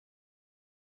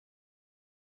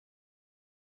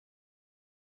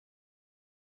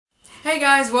Hey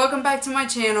guys, welcome back to my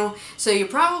channel. So you're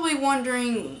probably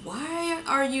wondering, why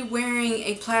are you wearing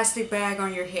a plastic bag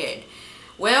on your head?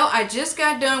 Well, I just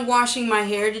got done washing my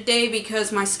hair today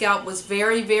because my scalp was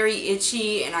very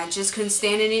itchy and I just couldn't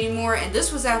stand it anymore. And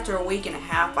this was after a week and a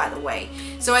half, by the way.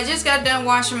 So I just got done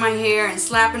washing my hair and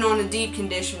slapping on a deep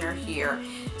conditioner here.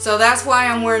 So that's why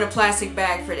I'm wearing a plastic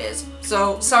bag for this.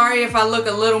 So sorry if I look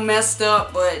a little messed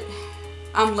up, but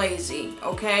I'm lazy,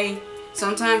 okay?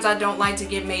 Sometimes I don't like to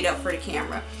get made up for the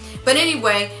camera. But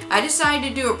anyway, I decided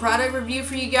to do a product review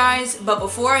for you guys. But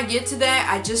before I get to that,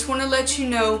 I just want to let you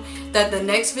know that the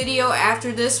next video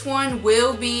after this one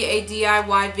will be a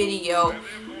DIY video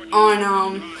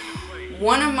on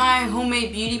one of my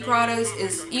homemade beauty products.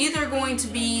 Is either going to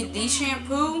be the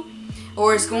shampoo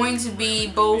or it's going to be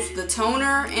both the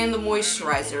toner and the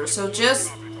moisturizer. So just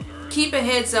keep a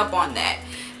heads up on that.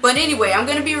 But anyway, I'm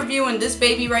going to be reviewing this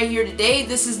baby right here today.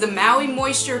 This is the Maui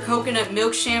Moisture Coconut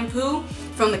Milk Shampoo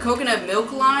from the Coconut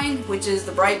Milk line, which is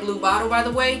the bright blue bottle, by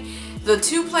the way. The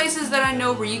two places that I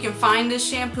know where you can find this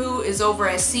shampoo is over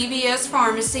at CVS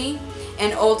Pharmacy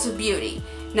and Ulta Beauty.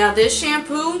 Now this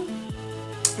shampoo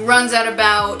runs at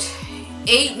about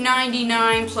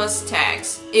 $8.99 plus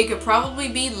tax. It could probably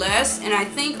be less, and I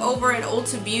think over at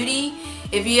Ulta Beauty,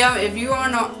 if you're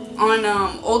on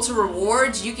Ulta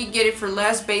Rewards, you could get it for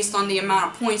less based on the amount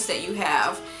of points that you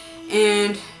have.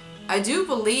 And I do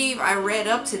believe I read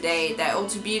up today that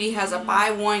Ulta Beauty has a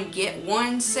buy one get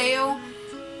one sale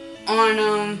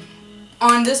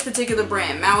on this particular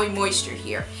brand, Maui Moisture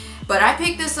here. But I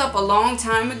picked this up a long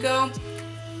time ago,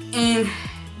 and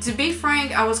to be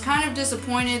frank, I was kind of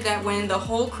disappointed that when the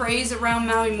whole craze around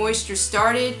Maui Moisture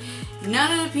started,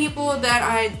 none of the people that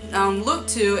I looked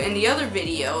to in the other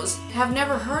videos have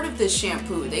never heard of this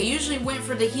shampoo. They usually went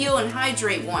for the Heal and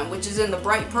Hydrate one, which is in the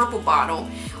bright purple bottle,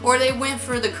 or they went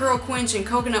for the Curl Quench and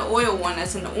Coconut Oil one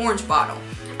that's in the orange bottle.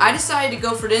 I decided to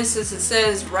go for this since it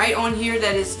says right on here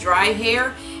that it's dry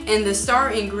hair, and the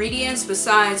star ingredients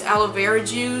besides aloe vera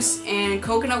juice and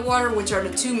coconut water, which are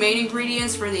the two main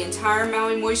ingredients for the entire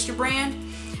Maui Moisture brand,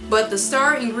 but the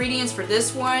star ingredients for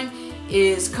this one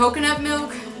is coconut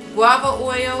milk, guava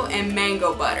oil, and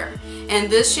mango butter. And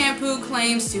this shampoo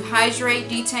claims to hydrate,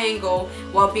 detangle,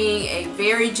 while being a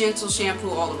very gentle shampoo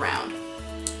all around.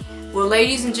 Well,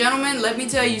 ladies and gentlemen, let me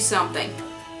tell you something.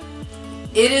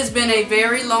 It has been a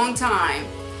very long time,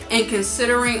 and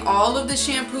considering all of the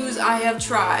shampoos I have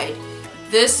tried,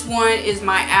 this one is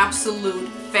my absolute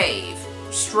fave.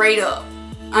 Straight up.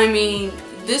 I mean,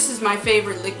 this is my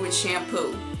favorite liquid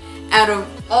shampoo out of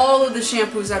all of the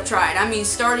shampoos I've tried. I mean,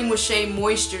 starting with Shea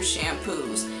Moisture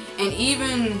shampoos and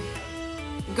even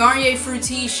Garnier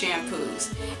Fructis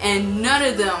shampoos, and none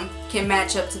of them can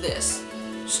match up to this.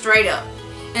 Straight up.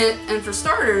 And for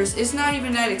starters, it's not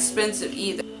even that expensive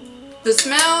either. The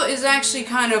smell is actually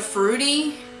kind of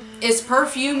fruity. It's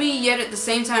perfumey, yet at the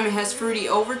same time it has fruity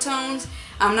overtones.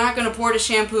 I'm not going to pour the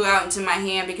shampoo out into my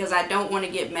hand because I don't want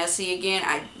to get messy again.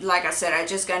 Like I said, I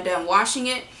just got done washing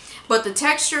it. But the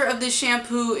texture of this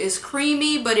shampoo is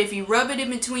creamy, but if you rub it in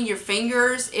between your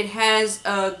fingers, it has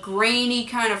a grainy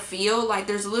kind of feel, like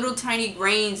there's little tiny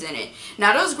grains in it.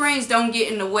 Now those grains don't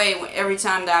get in the way every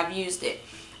time that I've used it.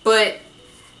 But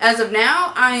as of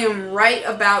now, I am right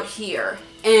about here.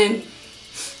 And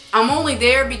I'm only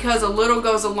there because a little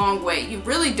goes a long way. You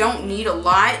really don't need a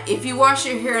lot. If you wash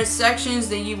your hair in sections,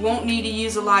 then you won't need to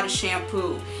use a lot of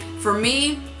shampoo. For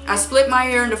me, I split my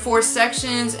hair into 4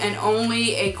 sections, and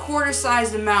only a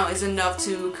quarter-sized amount is enough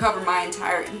to cover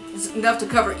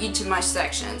each of my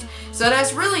sections. So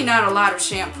that's really not a lot of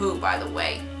shampoo, by the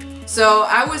way. So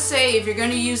I would say if you're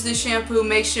going to use this shampoo,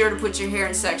 make sure to put your hair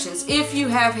in sections if you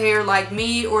have hair like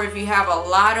me, or if you have a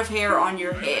lot of hair on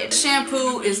your head. This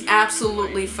shampoo is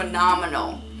absolutely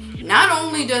phenomenal. Not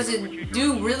only does it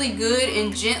do really good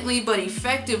and gently but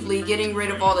effectively getting rid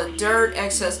of all the dirt,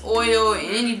 excess oil, and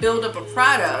any buildup of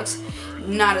products,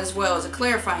 not as well as a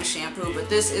clarifying shampoo, but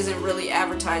this isn't really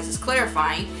advertised as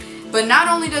clarifying. But not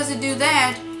only does it do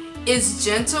that, it's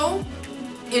gentle,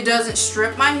 it doesn't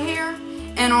strip my hair,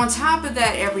 and on top of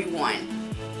that, everyone,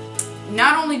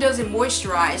 not only does it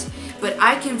moisturize, but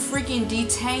I can freaking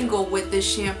detangle with this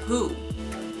shampoo.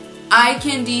 I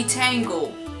can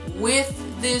detangle with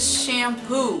this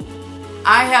shampoo.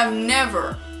 I have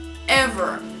never,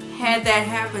 ever had that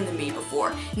happen to me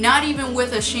before. Not even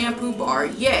with a shampoo bar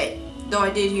yet, though I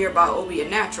did hear about Obia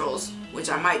Naturals, which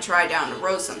I might try down the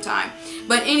road sometime.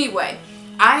 But anyway,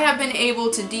 I have been able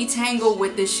to detangle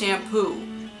with this shampoo.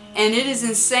 And it is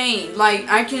insane. Like,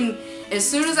 I can, as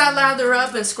soon as I lather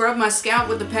up and scrub my scalp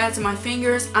with the pads of my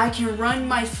fingers, I can run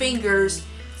my fingers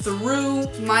through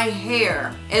my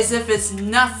hair as if it's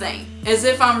nothing, as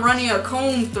if I'm running a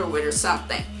comb through it or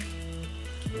something.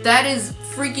 That is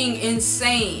freaking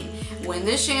insane. When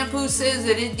this shampoo says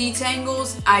that it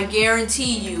detangles, I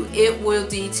guarantee you it will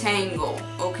detangle,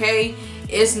 okay?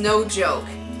 It's no joke.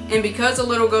 And because a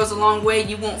little goes a long way,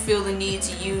 you won't feel the need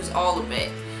to use all of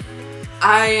it.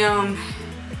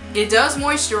 It does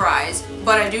moisturize,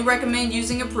 but I do recommend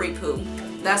using a pre-poo.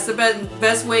 That's the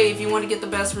best way if you want to get the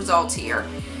best results here.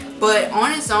 But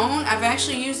on its own, I've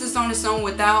actually used this on its own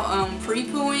without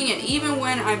pre-pooing, and even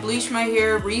when I bleached my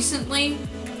hair recently,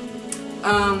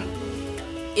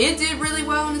 it did really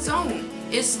well on its own.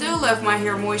 It still left my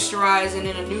hair moisturized and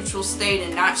in a neutral state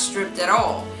and not stripped at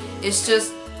all.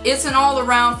 It's an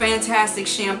all-around fantastic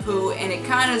shampoo, and it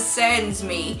kind of saddens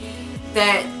me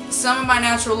that some of my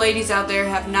natural ladies out there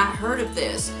have not heard of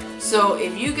this. So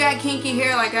if you got kinky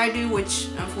hair like I do, which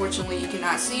unfortunately you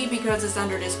cannot see because it's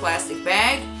under this plastic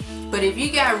bag, but if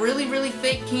you got really, really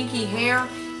thick kinky hair,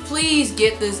 please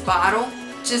get this bottle.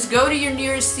 Just go to your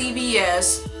nearest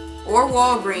CVS or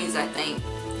Walgreens, I think.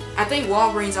 I think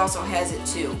Walgreens also has it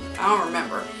too. I don't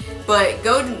remember. But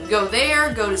go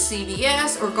there, go to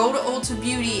CVS, or go to Ulta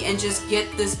Beauty and just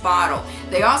get this bottle.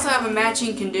 They also have a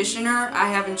matching conditioner. I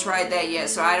haven't tried that yet,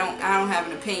 so I don't have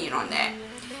an opinion on that.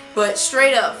 But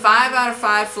straight up, 5 out of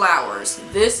 5 flowers.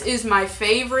 This is my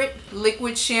favorite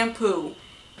liquid shampoo,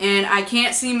 and I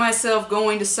can't see myself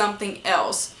going to something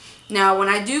else. Now, when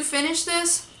I do finish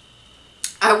this,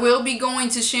 I will be going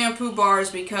to shampoo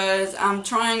bars because I'm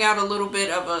trying out a little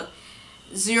bit of a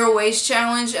zero waste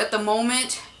challenge at the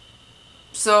moment.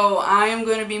 So I am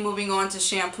going to be moving on to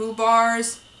shampoo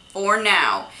bars for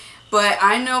now. But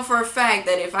I know for a fact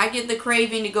that if I get the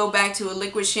craving to go back to a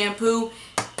liquid shampoo,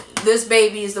 this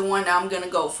baby is the one that I'm going to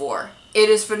go for. It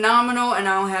is phenomenal, and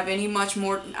I don't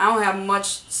have much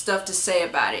stuff to say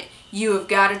about it. You have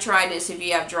got to try this if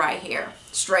you have dry hair.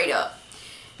 Straight up.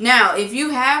 Now, if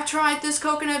you have tried this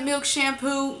coconut milk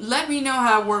shampoo, let me know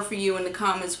how it worked for you in the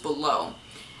comments below.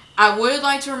 I would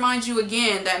like to remind you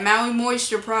again that Maui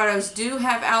Moisture products do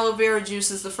have aloe vera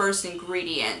juice as the first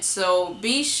ingredient. So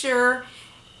be sure,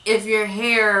 if your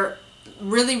hair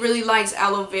really, really likes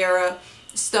aloe vera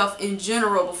stuff in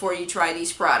general, before you try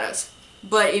these products.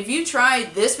 But if you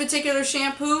tried this particular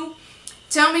shampoo,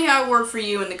 tell me how it worked for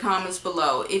you in the comments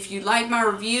below. If you like my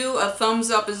review, a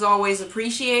thumbs up is always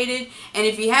appreciated. And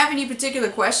if you have any particular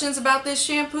questions about this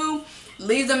shampoo,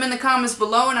 leave them in the comments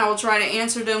below and I will try to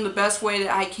answer them the best way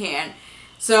that I can.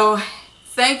 So,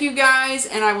 thank you guys,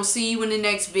 and I will see you in the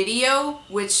next video,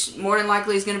 which more than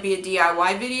likely is going to be a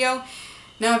DIY video.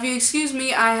 Now, if you excuse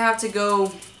me, I have to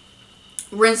go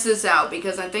rinse this out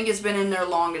because I think it's been in there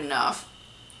long enough.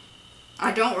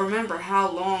 I don't remember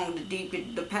how long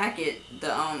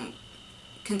the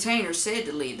container said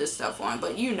to leave this stuff on,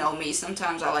 but you know me,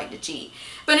 sometimes I like to cheat.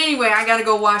 But anyway, I gotta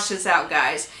go wash this out,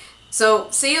 guys. So,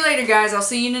 see you later, guys. I'll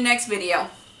see you in the next video.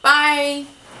 Bye!